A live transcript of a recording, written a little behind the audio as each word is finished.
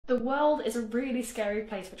The world is a really scary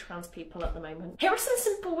place for trans people at the moment. Here are some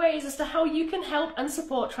simple ways as to how you can help and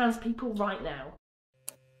support trans people right now.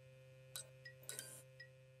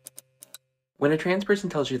 When a trans person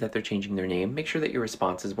tells you that they're changing their name, make sure that your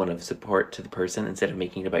response is one of support to the person instead of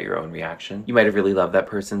making it about your own reaction. You might have really loved that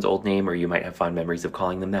person's old name, or you might have fond memories of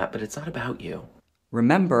calling them that, but it's not about you.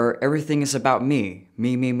 Remember, everything is about me.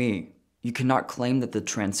 Me. You cannot claim that the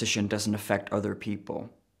transition doesn't affect other people.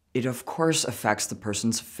 It of course affects the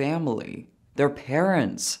person's family, their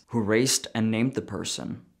parents, who raised and named the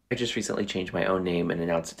person. I just recently changed my own name and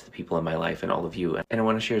announced it to the people in my life and all of you, and I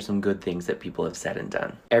want to share some good things that people have said and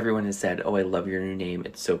done. Everyone has said, "Oh, I love your new name,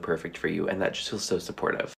 it's so perfect for you," and that just feels so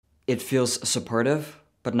supportive. It feels supportive,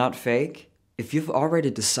 but not fake. If you've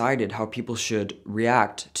already decided how people should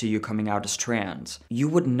react to you coming out as trans, you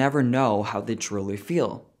would never know how they truly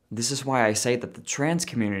feel. This is why I say that the trans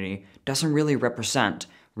community doesn't really represent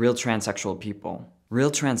real transsexual people. Real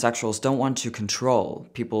transsexuals don't want to control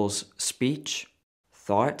people's speech,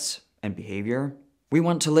 thoughts, and behavior. We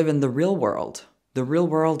want to live in the real world. The real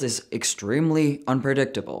world is extremely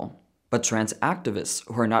unpredictable. But trans activists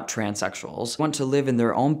who are not transsexuals want to live in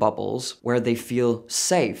their own bubbles where they feel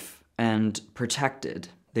safe and protected.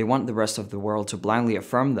 They want the rest of the world to blindly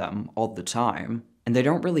affirm them all the time. And they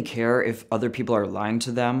don't really care if other people are lying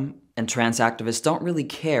to them. And trans activists don't really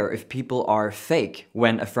care if people are fake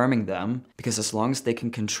when affirming them, because as long as they can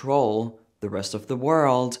control the rest of the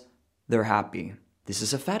world, they're happy. This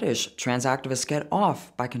is a fetish trans activists get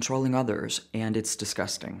off by controlling others, and it's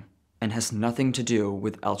disgusting, and has nothing to do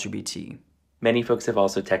with LGBT. Many folks have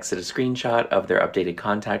also texted a screenshot of their updated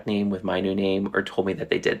contact name with my new name or told me that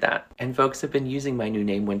they did that. And folks have been using my new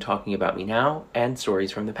name when talking about me now and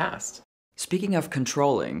stories from the past. Speaking of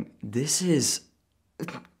controlling,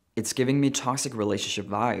 it's giving me toxic relationship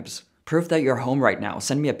vibes. Prove that you're home right now.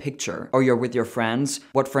 Send me a picture. Or you're with your friends.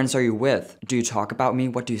 What friends are you with? Do you talk about me?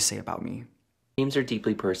 What do you say about me? Names are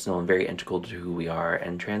deeply personal and very integral to who we are,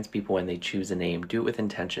 and trans people, when they choose a name, do it with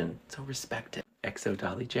intention, so respect it. XO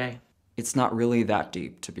Dolly J. It's not really that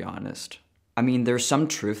deep, to be honest. I mean, there's some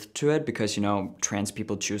truth to it because, trans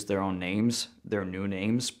people choose their own names, their new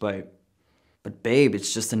names, but babe,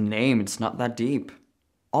 it's just a name, it's not that deep.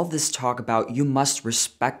 All this talk about, you must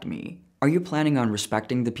respect me. Are you planning on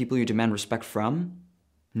respecting the people you demand respect from?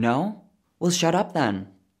 No? Well, shut up then.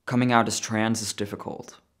 Coming out as trans is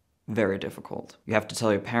difficult. Very difficult. You have to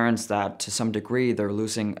tell your parents that, to some degree, they're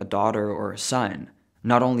losing a daughter or a son.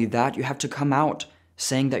 Not only that, you have to come out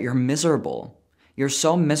saying that you're miserable. You're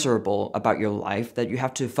so miserable about your life that you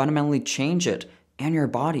have to fundamentally change it and your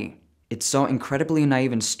body. It's so incredibly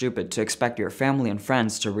naive and stupid to expect your family and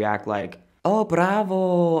friends to react like, "Oh,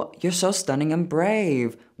 bravo! You're so stunning and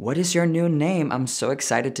brave! What is your new name? I'm so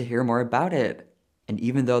excited to hear more about it." And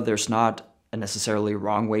even though there's not a necessarily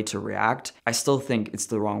wrong way to react, I still think it's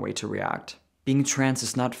the wrong way to react. Being trans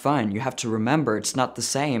is not fun. You have to remember it's not the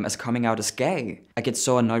same as coming out as gay. I get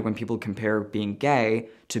so annoyed when people compare being gay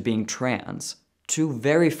to being trans. Two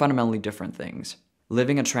very fundamentally different things.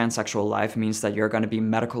 Living a transsexual life means that you're going to be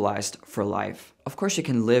medicalized for life. Of course, you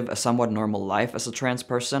can live a somewhat normal life as a trans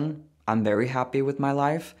person. I'm very happy with my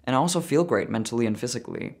life, and I also feel great mentally and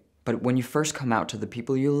physically. But when you first come out to the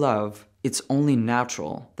people you love, it's only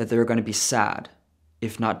natural that they're going to be sad,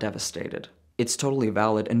 if not devastated. It's totally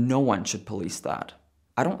valid, and no one should police that.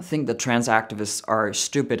 I don't think that trans activists are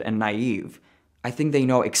stupid and naive. I think they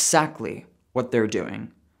know exactly what they're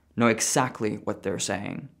doing, know exactly what they're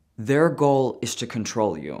saying. Their goal is to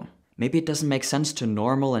control you. Maybe it doesn't make sense to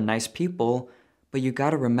normal and nice people, but you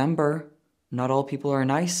gotta remember, not all people are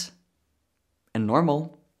nice and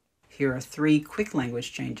normal. Here are 3 quick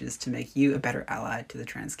language changes to make you a better ally to the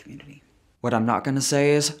trans community. What I'm not gonna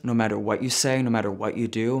say is, no matter what you say, no matter what you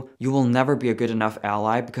do, you will never be a good enough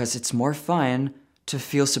ally because it's more fun to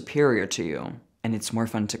feel superior to you, and it's more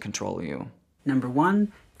fun to control you. Number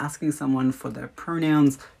 1, asking someone for their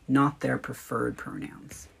pronouns, not their preferred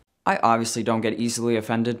pronouns. I obviously don't get easily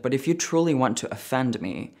offended, but if you truly want to offend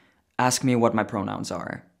me, ask me what my pronouns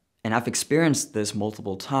are. And I've experienced this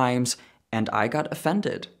multiple times, and I got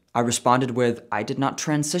offended. I responded with, I did not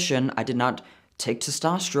transition, I did not take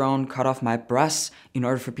testosterone, cut off my breasts in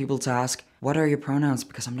order for people to ask, what are your pronouns?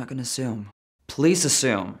 Because I'm not gonna assume. Please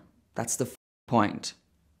assume. That's the point.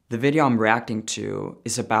 The video I'm reacting to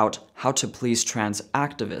is about how to please trans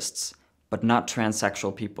activists, but not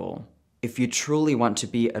transsexual people. If you truly want to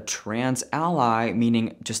be a trans ally,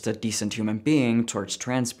 meaning just a decent human being towards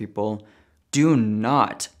trans people, do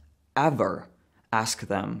not ever ask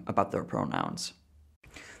them about their pronouns.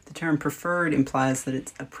 The term preferred implies that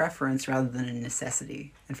it's a preference rather than a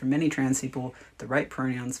necessity, and for many trans people, the right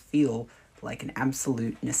pronouns feel like an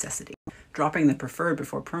absolute necessity. Dropping the preferred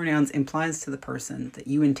before pronouns implies to the person that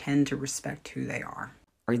you intend to respect who they are.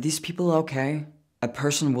 Are these people okay? A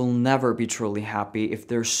person will never be truly happy if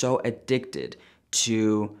they're so addicted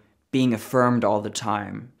to being affirmed all the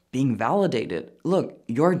time, being validated. Look,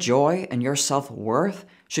 your joy and your self-worth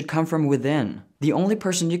should come from within. The only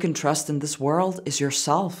person you can trust in this world is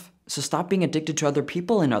yourself. So stop being addicted to other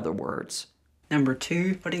people, in other words. Number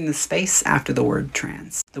 2, putting the space after the word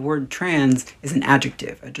trans. The word trans is an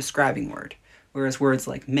adjective, a describing word, whereas words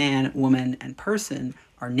like man, woman, and person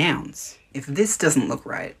are nouns. If this doesn't look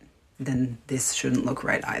right, then this shouldn't look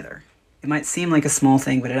right either. It might seem like a small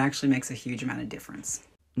thing, but it actually makes a huge amount of difference.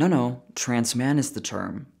 No, trans man is the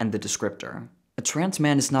term and the descriptor. A trans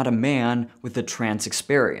man is not a man with a trans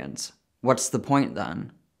experience. What's the point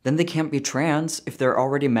then? Then they can't be trans if they're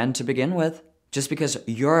already men to begin with. Just because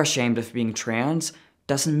you're ashamed of being trans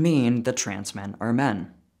doesn't mean that trans men are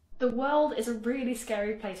men. The world is a really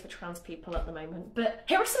scary place for trans people at the moment, but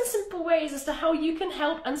here are some simple ways as to how you can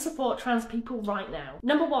help and support trans people right now.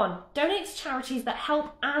 Number 1, donate to charities that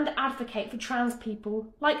help and advocate for trans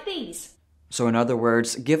people, like these. So in other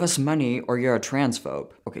words, give us money or you're a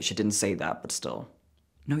transphobe. Okay, she didn't say that, but still.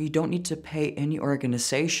 No, you don't need to pay any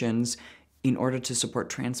organizations in order to support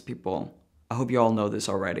trans people. I hope you all know this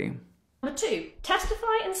already. Number 2,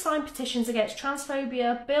 testify and sign petitions against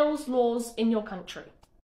transphobia, bills, laws in your country.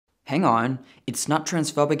 Hang on, it's not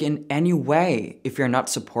transphobic in any way if you're not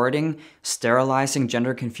supporting sterilizing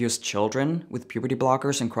gender-confused children with puberty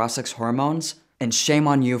blockers and cross-sex hormones. And shame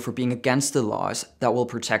on you for being against the laws that will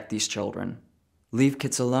protect these children. Leave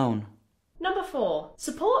kids alone. Number 4,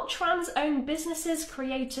 support trans-owned businesses,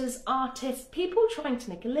 creators, artists, people trying to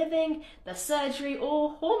make a living, their surgery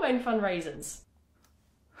or hormone fundraisers.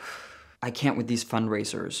 I can't with these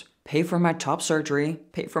fundraisers. Pay for my top surgery,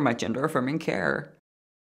 pay for my gender-affirming care.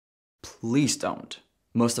 Please don't.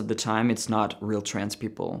 Most of the time, it's not real trans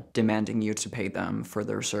people demanding you to pay them for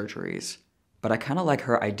their surgeries. But I kind of like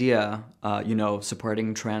her idea,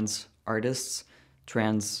 supporting trans artists,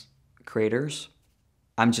 trans creators.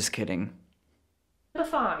 I'm just kidding. Number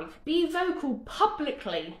 5, be vocal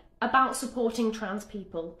publicly about supporting trans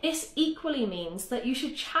people. This equally means that you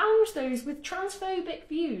should challenge those with transphobic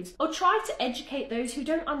views or try to educate those who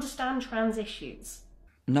don't understand trans issues.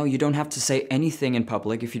 No, you don't have to say anything in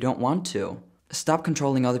public if you don't want to. Stop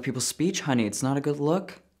controlling other people's speech, honey. It's not a good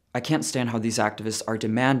look. I can't stand how these activists are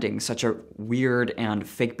demanding such a weird and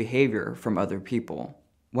fake behavior from other people.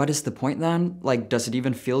 What is the point then? Like, does it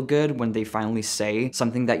even feel good when they finally say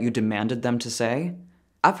something that you demanded them to say?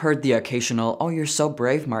 I've heard the occasional, "Oh, you're so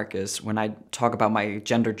brave, Marcus," when I talk about my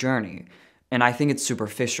gender journey. And I think it's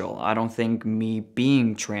superficial. I don't think me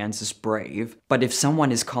being trans is brave. But if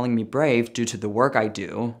someone is calling me brave due to the work I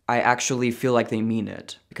do, I actually feel like they mean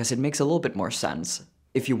it, because it makes a little bit more sense.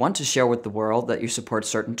 If you want to share with the world that you support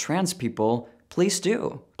certain trans people, please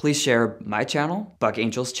do. Please share my channel, Buck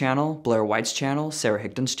Angel's channel, Blair White's channel, Sarah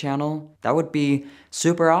Higdon's channel. That would be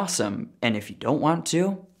super awesome. And if you don't want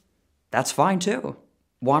to, that's fine too.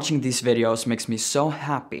 Watching these videos makes me so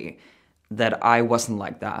happy that I wasn't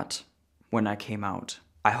like that when I came out.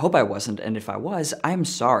 I hope I wasn't, and if I was, I'm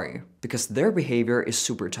sorry, because their behavior is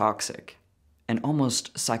super toxic and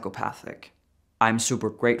almost psychopathic. I'm super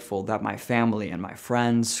grateful that my family and my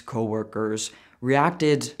friends, coworkers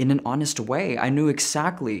reacted in an honest way. I knew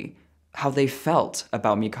exactly how they felt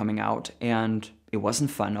about me coming out, and it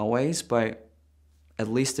wasn't fun always, but at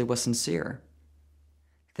least it was sincere.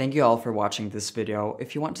 Thank you all for watching this video.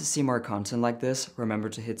 If you want to see more content like this, remember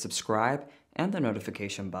to hit subscribe and the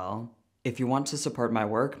notification bell. If you want to support my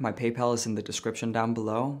work, my PayPal is in the description down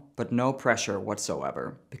below, but no pressure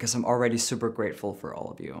whatsoever, because I'm already super grateful for all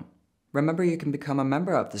of you. Remember, you can become a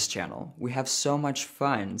member of this channel. We have so much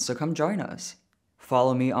fun, so come join us.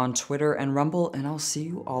 Follow me on Twitter and Rumble, and I'll see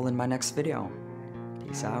you all in my next video.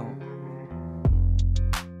 Peace out.